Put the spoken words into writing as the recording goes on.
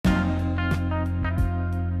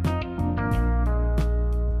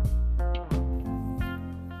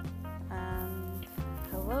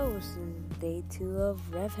day 2 of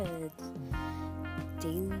RevHeads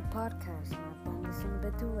daily podcast. And I found this one a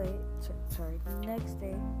bit too late. Sorry, the next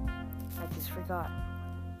day. I just forgot.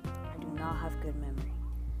 I do not have good memory.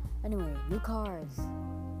 Anyway, new cars.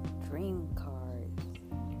 Dream cars.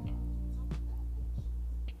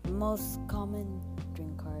 The most common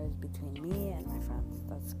dream cars between me and my friends.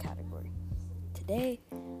 That's the category. Today,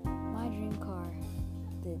 my dream car,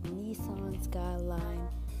 the Nissan Skyline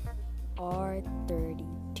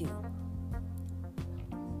R32.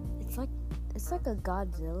 It's like a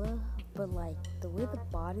Godzilla, but like the way the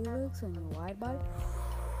body looks and the wide body,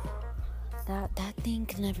 that thing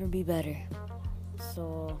can never be better.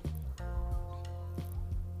 So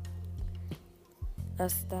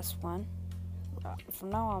that's one.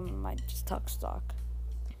 From now on, I might just talk stock.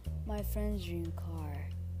 My friend's dream car,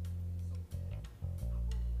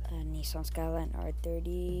 a Nissan Skyline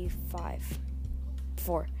R35.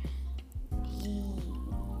 He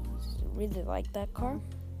really liked that car.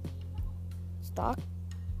 Stock,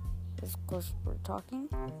 of course we're talking.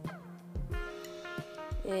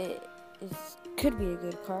 It could be a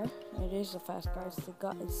good car. It is a fast car. It's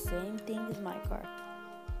the same thing as my car.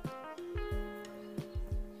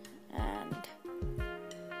 And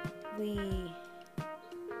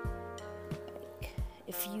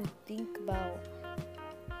if you think about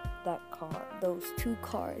that car, those two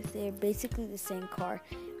cars, they're basically the same car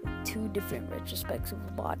with two different retrospects of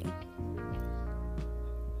the body.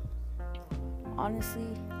 Honestly,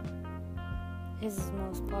 his is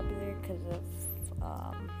most popular because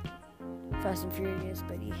of Fast and Furious,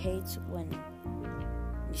 but he hates when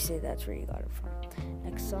you say that's where you got it from.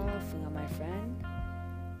 Next off, we got my friend.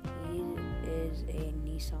 He is a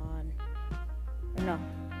Nissan. No.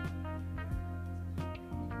 I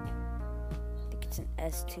think it's an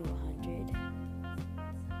S200.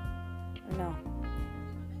 No.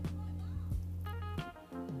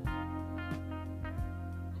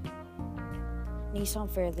 Nissan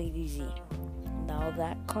Fairlady Z. Now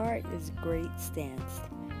that car is great stance,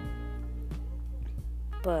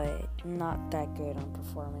 but not that good on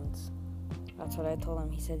performance. That's what I told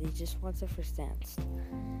him. He said he just wants it for stance.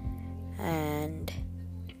 And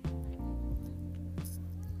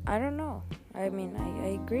I don't know. I mean, I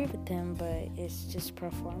agree with him, but it's just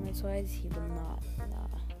performance-wise, he will not.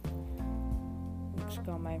 Next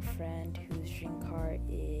got my friend whose dream car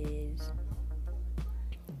is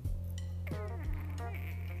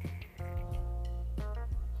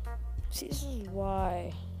See, this is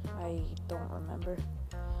why I don't remember.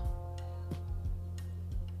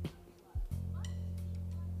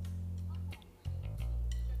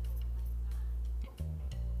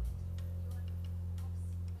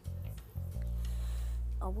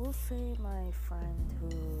 I will say my friend who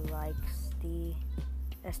likes the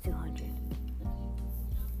S200.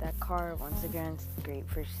 That car, once again, is great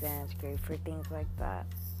for stance, great for things like that.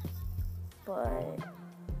 But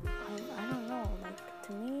I don't know. Like,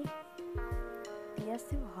 to me, the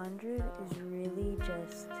S200 is really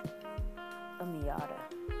just a Miata.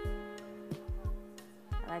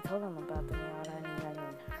 And I told him about the Miata, and he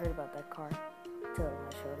hadn't heard about that car until I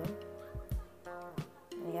showed him.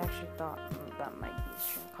 And he actually thought that might be a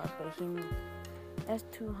stream car, but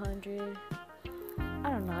S200, I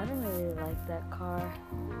don't know, I don't really like that car.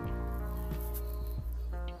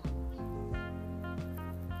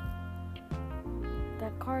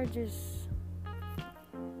 That car just,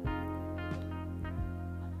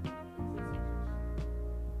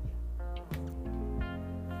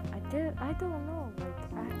 I don't know,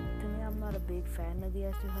 to me, I'm not a big fan of the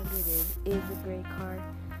S200. It is a great car,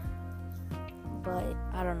 but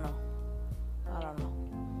I don't know.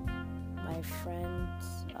 My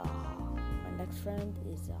next friend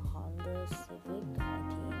is a Honda Civic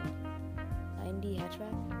 1990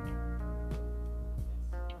 hatchback.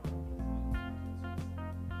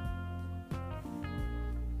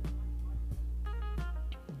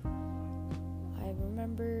 I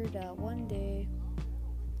remember that one day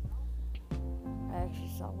I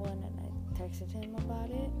actually saw one and I texted him about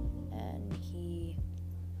it, and he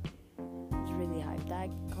was really hyped. That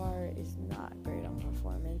car is not great on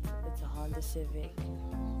performance. It's a Honda Civic.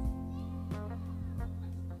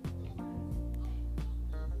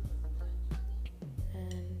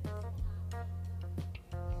 And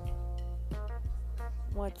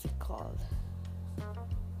what's it called?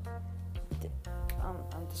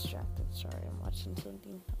 I'm distracted. Sorry, I'm watching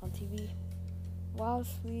something on TV.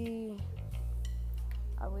 Whilst we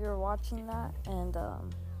were watching that, and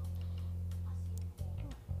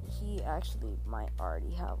he actually might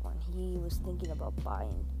already have one. He was thinking about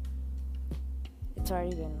buying. It's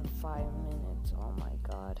already been 5 minutes. Oh my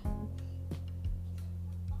god.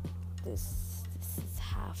 This this is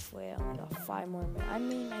halfway. I only got 5 more minutes. I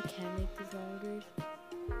mean, I can make this longer.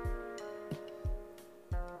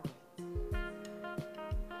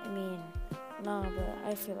 No, but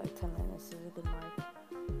I feel like 10 minutes is a good mark.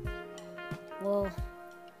 Well,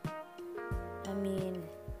 I mean,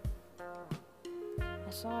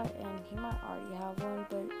 I saw it and he might already have one,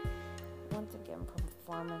 but once again,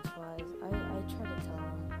 performance-wise, I try to tell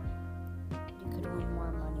him you could win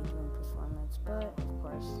more money doing performance, but of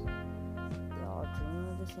course, they all dream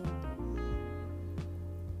of the same thing.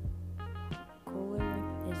 Cooler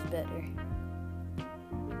is better.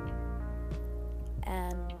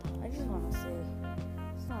 And I just want to say,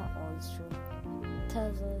 it's not always true.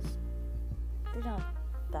 Teslas, they're not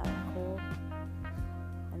that cool,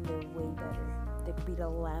 and they're way better. They beat a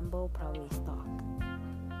Lambo, probably stock.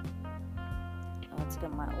 Once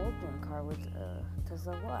again, my old dream car was a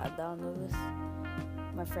Tesla. What? I downloaded this.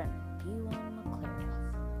 My friend, P1 McLaren.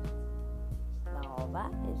 Now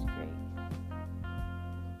that is great.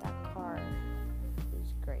 That car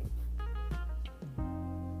is great.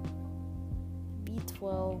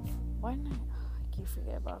 V12. Why not? I keep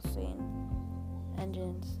forgetting about saying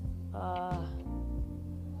engines.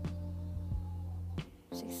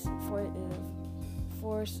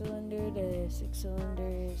 4-cylinder to 6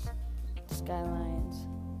 cylinders, Skylines,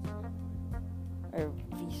 or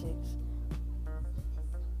V6.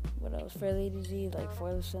 What else? Fairly easy, like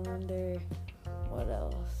 4-cylinder. What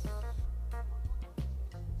else?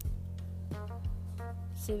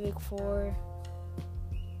 Civic 4.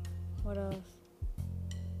 What else?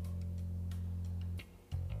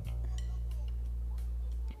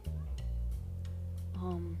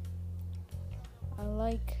 I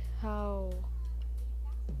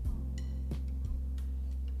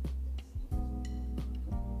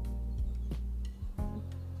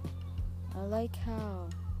like how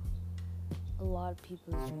a lot of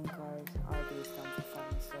people's dream cars are based on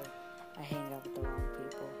performance, so I hang out with the wrong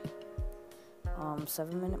people.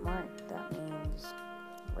 7-minute mark, that means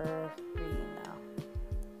we're reading now.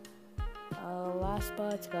 Last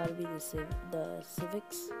spot's gotta be the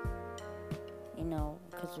Civics. You know,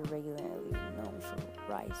 because we're regularly known for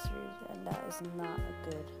racers, and that is not a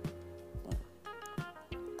good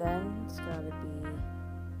thing. Then it's gotta be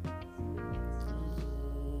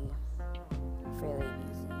the Fairly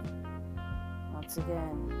Easy. Once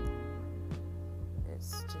again,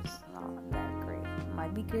 it's just not that great. It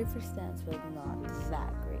might be great for stance, but not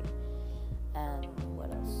that great. And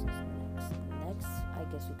what else is next? Next, I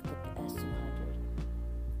guess we could put the S200.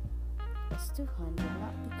 S200,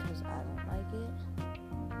 not because I don't like it,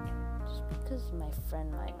 just because my friend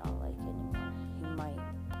might not like it anymore. He might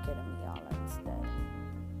get a Miata instead.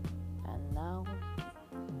 And now,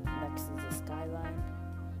 next is the Skyline,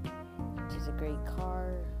 which is a great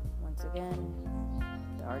car, once again,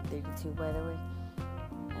 the R32 by the way.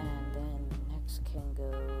 And then next can go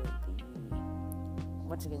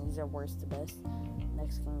once again, these are worst to best.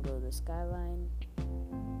 Next can go the Skyline,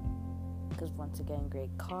 because once again,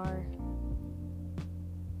 great car.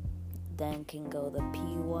 Then can go the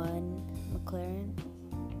P1 McLaren,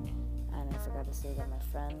 and I forgot to say that my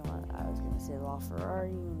friend, I was going to say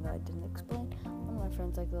LaFerrari, even though I didn't explain. One of my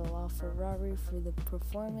friends like the LaFerrari for the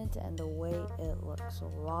performance and the way it looks.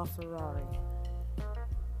 So LaFerrari.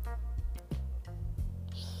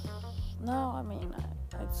 No, I mean,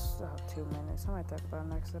 I still have 2 minutes. I might talk about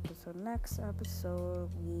next episode. Next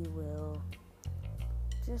episode, we will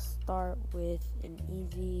just start with an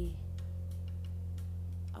easy.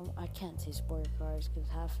 I can't say sport cars because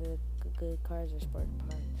half of the good cars are sport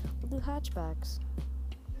cars. We'll do hatchbacks.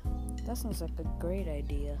 That sounds like a great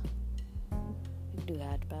idea. We can do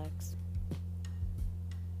hatchbacks.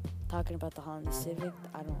 Talking about the Honda Civic,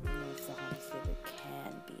 I don't know if the Honda Civic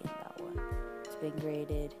can be in that one. It's been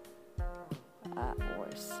graded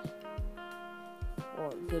worse. Or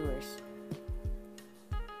good worse.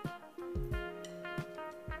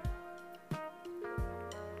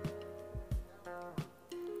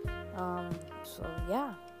 So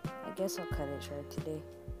yeah, I guess I'll cut it short today.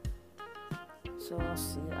 So I'll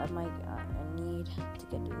see. I need to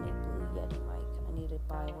get a new Blue Yeti mic. I need to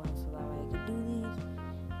buy one so that way I can do these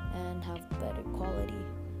and have better quality.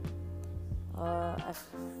 I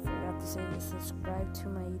forgot to say this. Subscribe to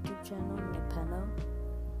my YouTube channel, Nepeno,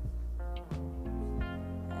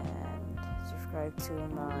 and subscribe to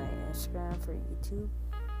my Instagram for YouTube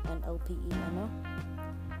and LPENO,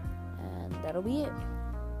 and that'll be it.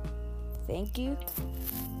 Thank you.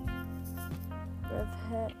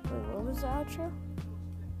 Revhead. Wait, what was the outro?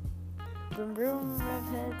 Vroom vroom,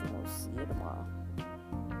 Revhead, and we'll see you tomorrow.